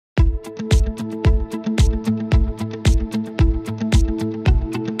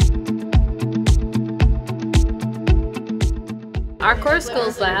Our Core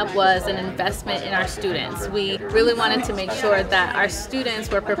Skills Lab was an investment in our students. We really wanted to make sure that our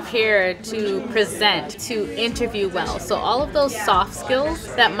students were prepared to present, to interview well. So all of those soft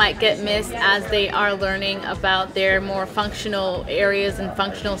skills that might get missed as they are learning about their more functional areas and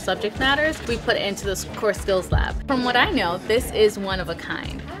functional subject matters, we put into this Core Skills Lab. From what I know, this is one of a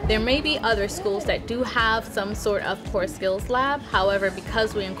kind. There may be other schools that do have some sort of Core Skills Lab. However,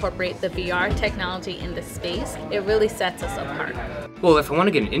 because we incorporate the VR technology in the space, it really sets us apart. Well, if I want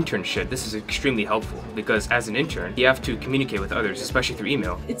to get an internship, this is extremely helpful because as an intern, you have to communicate with others, especially through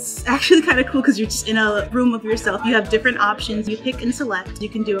email. It's actually kind of cool because you're just in a room of yourself. You have different options. You pick and select. You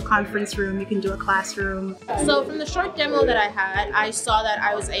can do a conference room. You can do a classroom. So from the short demo that I had, I saw that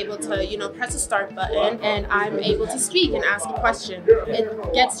I was able to, press the start button and I'm able to speak and ask a question.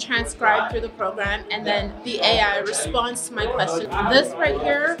 It gets transcribed through the program and then the AI responds to my question. This right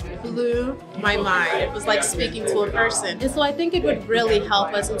here blew my mind. It was like speaking to a person. And so I think it would really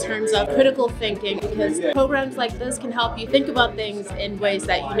help us in terms of critical thinking because programs like this can help you think about things in ways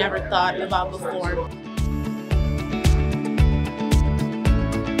that you never thought about before.